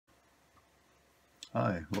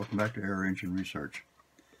Hi, welcome back to Air Engine Research.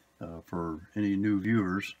 For any new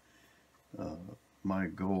viewers, uh, my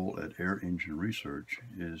goal at Air Engine Research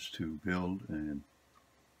is to build an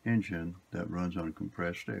engine that runs on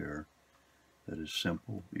compressed air that is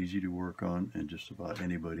simple, easy to work on, and just about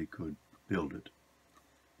anybody could build it.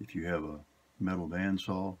 If you have a metal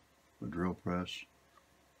bandsaw, a drill press,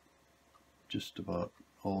 just about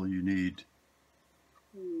all you need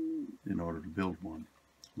in order to build one,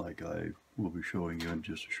 like I will be showing you in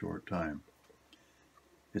just a short time.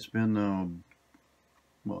 It's been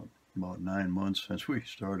about 9 months since we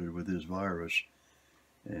started with this virus,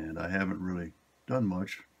 and I haven't really done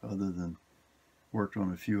much other than worked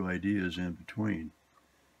on a few ideas in between.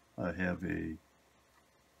 I have a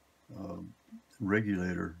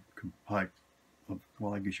regulator,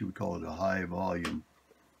 well, I guess you would call it a high volume,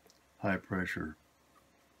 high pressure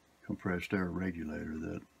compressed air regulator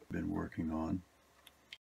that I've been working on.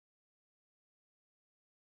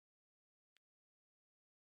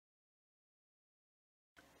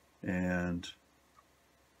 And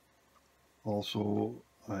also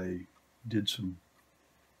I did some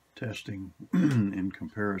testing in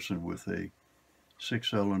comparison with a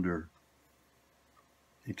 6-cylinder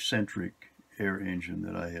Eccentric air engine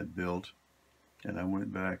that I had built, and I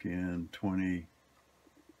went back in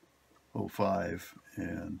 2005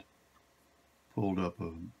 and pulled up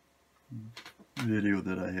a video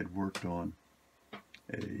that I had worked on,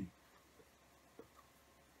 a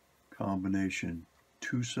combination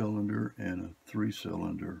 2-cylinder and a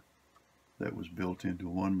 3-cylinder that was built into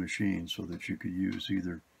one machine so that you could use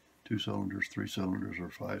either 2 cylinders, 3 cylinders, or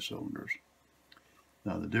 5 cylinders.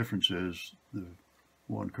 Now the difference is the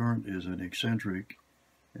one current is an Eccentric,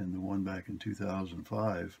 and the one back in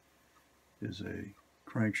 2005 is a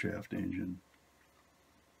crankshaft engine.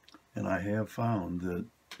 And I have found that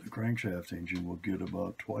the crankshaft engine will get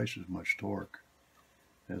about twice as much torque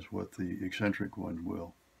as what the Eccentric one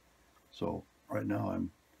will. So right now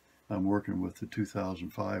I'm working with the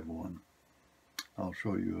 2005 one. I'll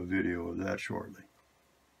show you a video of that shortly.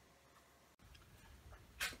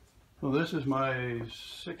 Well, this is my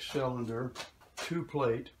 6-cylinder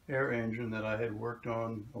 2-plate air engine that I had worked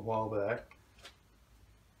on a while back.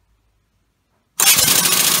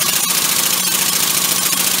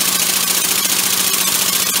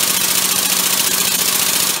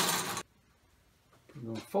 We're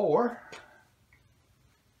going 4.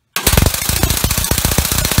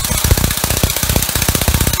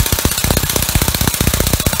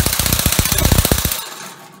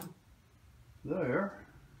 There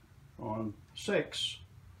on 6.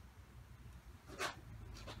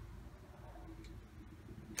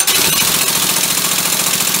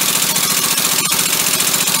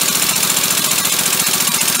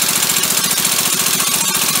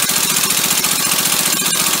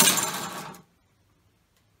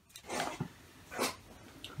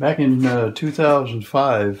 Back in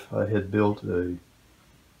 2005, I had built a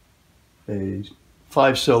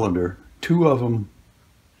 5-cylinder. 2 of them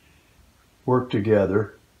work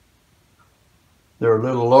together. They're a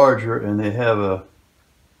little larger, and they have a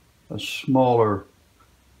smaller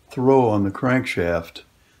throw on the crankshaft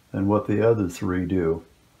than what the other 3 do.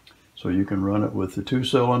 So you can run it with the 2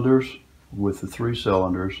 cylinders, with the 3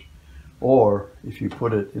 cylinders, or if you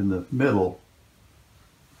put it in the middle,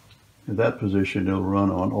 in that position, it'll run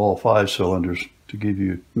on all 5 cylinders to give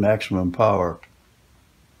you maximum power.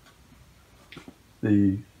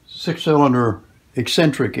 The 6-cylinder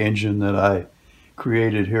Eccentric engine that I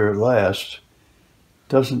created here at last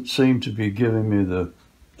doesn't seem to be giving me the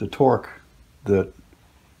torque that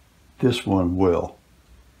this one will.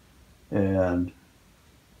 And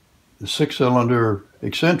the 6-cylinder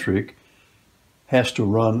Eccentric has to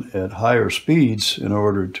run at higher speeds in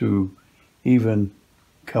order to even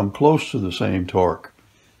come close to the same torque.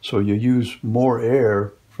 So you use more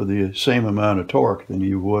air for the same amount of torque than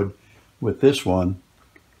you would with this one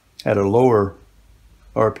at a lower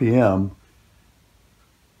RPM,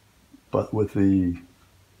 but with the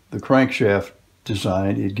crankshaft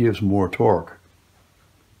design, it gives more torque.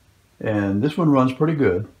 And this one runs pretty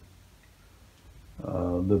good.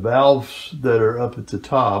 The valves that are up at the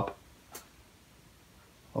top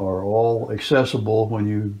are all accessible when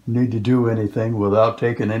you need to do anything without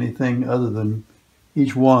taking anything other than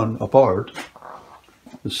each one apart.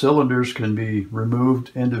 The cylinders can be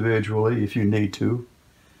removed individually if you need to.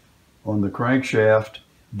 On the crankshaft,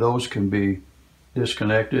 those can be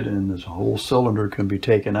disconnected and this whole cylinder can be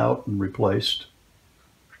taken out and replaced.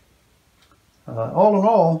 All in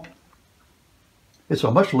all, it's a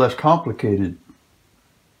much less complicated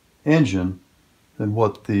engine than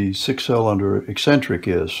what the 6-cylinder Eccentric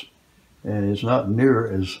is, and it's not near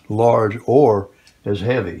as large or as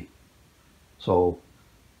heavy. So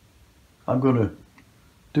I'm going to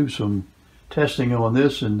do some testing on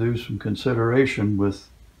this and do some consideration with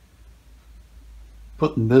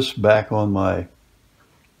putting this back on my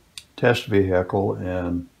test vehicle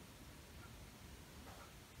and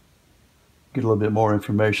get a little bit more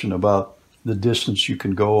information about the distance you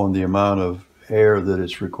can go and the amount of air that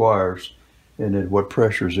it requires and at what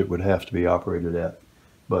pressures it would have to be operated at.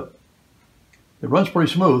 But it runs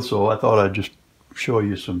pretty smooth, so I thought I'd just show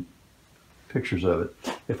you some pictures of it.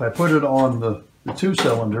 If I put it on the 2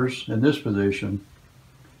 cylinders in this position,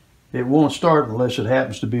 it won't start unless it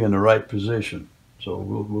happens to be in the right position. So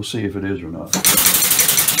we'll see if it is or not.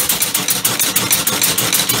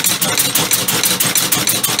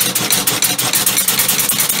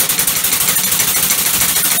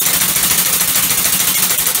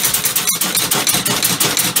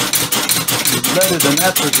 You let it in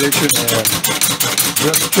that position and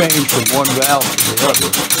just change from one valve to the other.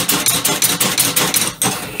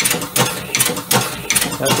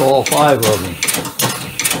 That's all 5 of them.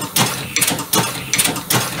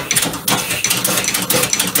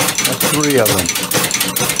 That's 3 of them.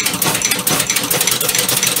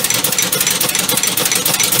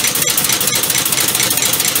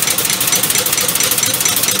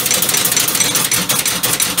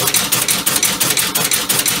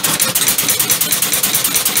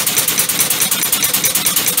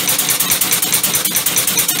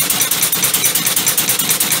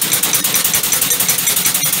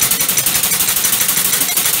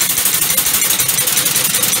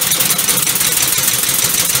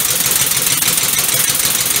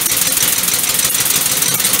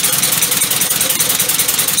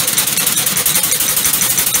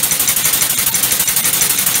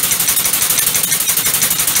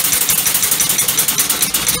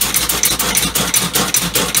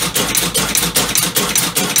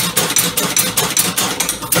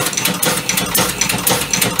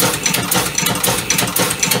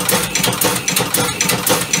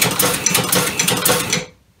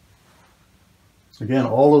 Again,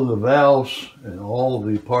 all of the valves and all of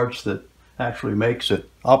the parts that actually makes it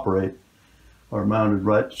operate are mounted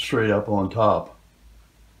right straight up on top.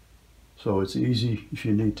 So it's easy if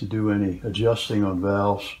you need to do any adjusting on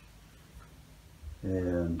valves.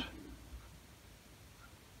 And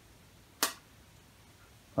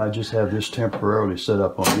I just have this temporarily set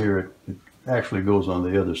up on here. It actually goes on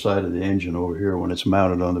the other side of the engine over here when it's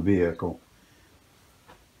mounted on the vehicle.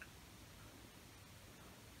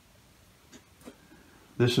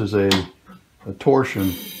 This is a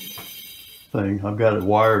torsion thing. I've got it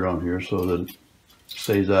wired on here so that it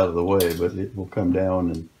stays out of the way, but it will come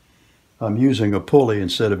down. And I'm using a pulley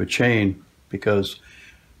instead of a chain because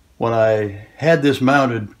when I had this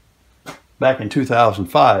mounted back in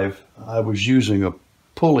 2005, I was using a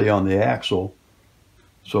pulley on the axle.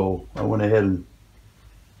 So I went ahead and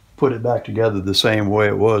put it back together the same way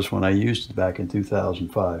it was when I used it back in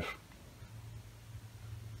 2005.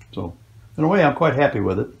 So in a way, I'm quite happy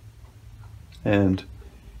with it. And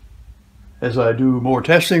as I do more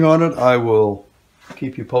testing on it, I will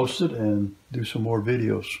keep you posted and do some more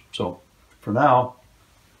videos. So for now,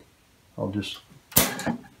 I'll just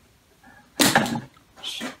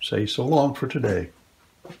say so long for today.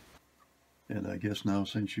 And I guess now,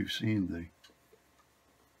 since you've seen the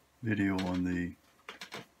video on the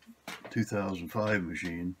 2005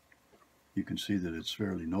 machine, you can see that it's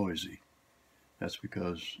fairly noisy. That's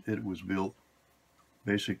because it was built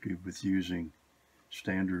basically with using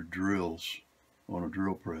standard drills on a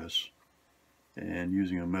drill press and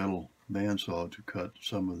using a metal bandsaw to cut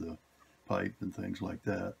some of the pipe and things like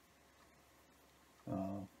that.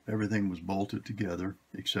 Everything was bolted together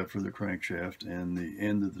except for the crankshaft and the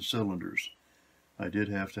end of the cylinders. I did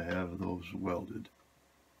have to have those welded,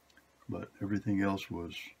 but everything else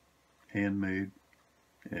was handmade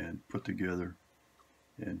and put together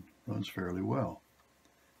and runs fairly well.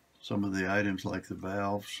 Some of the items like the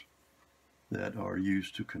valves that are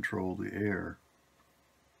used to control the air,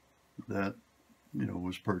 that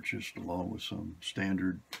was purchased along with some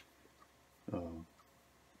standard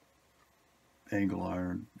angle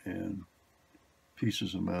iron and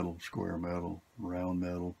pieces of metal, square metal, round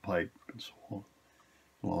metal, pipe, and so on,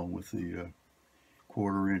 along with the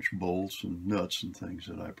 1/4-inch bolts and nuts and things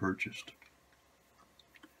that I purchased.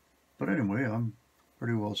 But anyway, I'm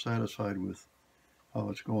pretty well satisfied with how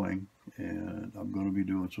it's going, and I'm going to be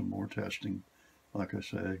doing some more testing, like I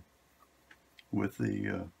say, with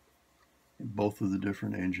the both of the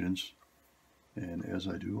different engines. And as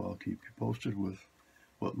I do, I'll keep you posted with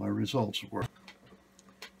what my results were.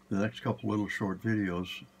 The next couple little short videos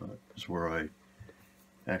is where I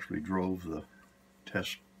actually drove the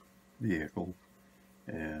test vehicle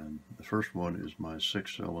And the first one is my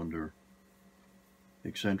 6-cylinder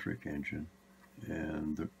Eccentric engine,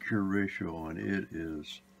 and the gear ratio on it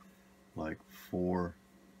is like 4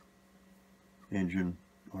 engine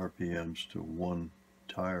RPMs to 1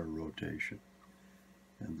 tire rotation.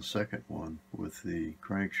 And the second one with the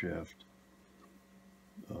crankshaft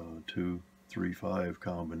 2-3-5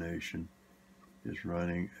 combination is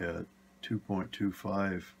running at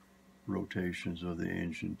 2.25 rotations of the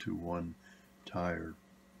engine to 1 tire.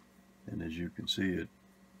 And as you can see,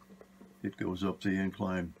 it goes up the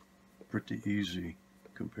incline pretty easy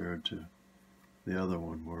compared to the other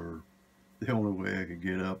one, where the only way I could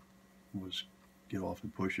get up was get off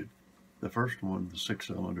and push it. The first one, the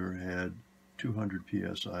 6-cylinder, had 200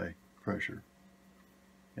 psi pressure,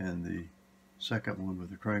 and the second one with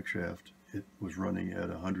the crankshaft, it was running at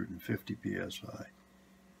 150 psi,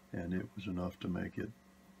 and it was enough to make it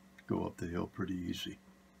go up the hill pretty easy,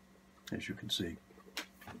 as you can see.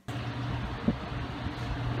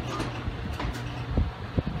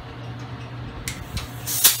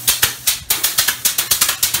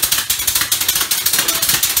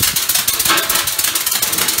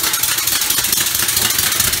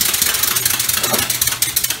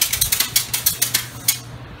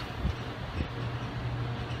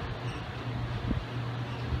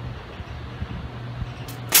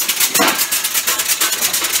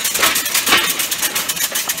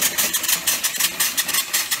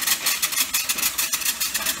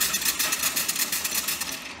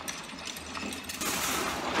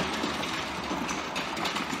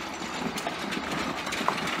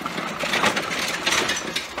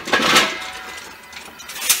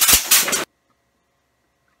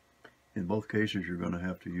 In both cases, you're going to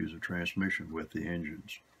have to use a transmission with the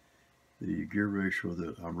engines. The gear ratio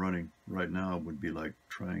that I'm running right now would be like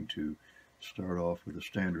trying to start off with a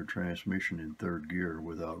standard transmission in 3rd gear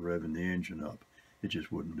without revving the engine up. It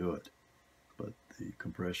just wouldn't do it. But the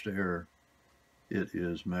compressed air, it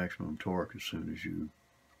is maximum torque as soon as you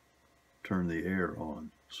turn the air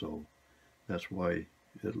on. So that's why,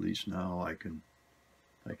 at least now, I can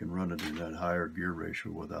run it in that higher gear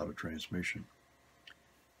ratio without a transmission.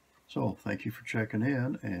 So thank you for checking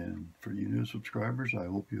in, and for you new subscribers, I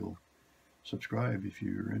hope you'll subscribe if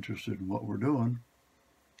you're interested in what we're doing.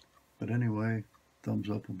 But anyway, thumbs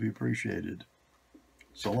up will be appreciated.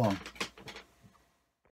 So long.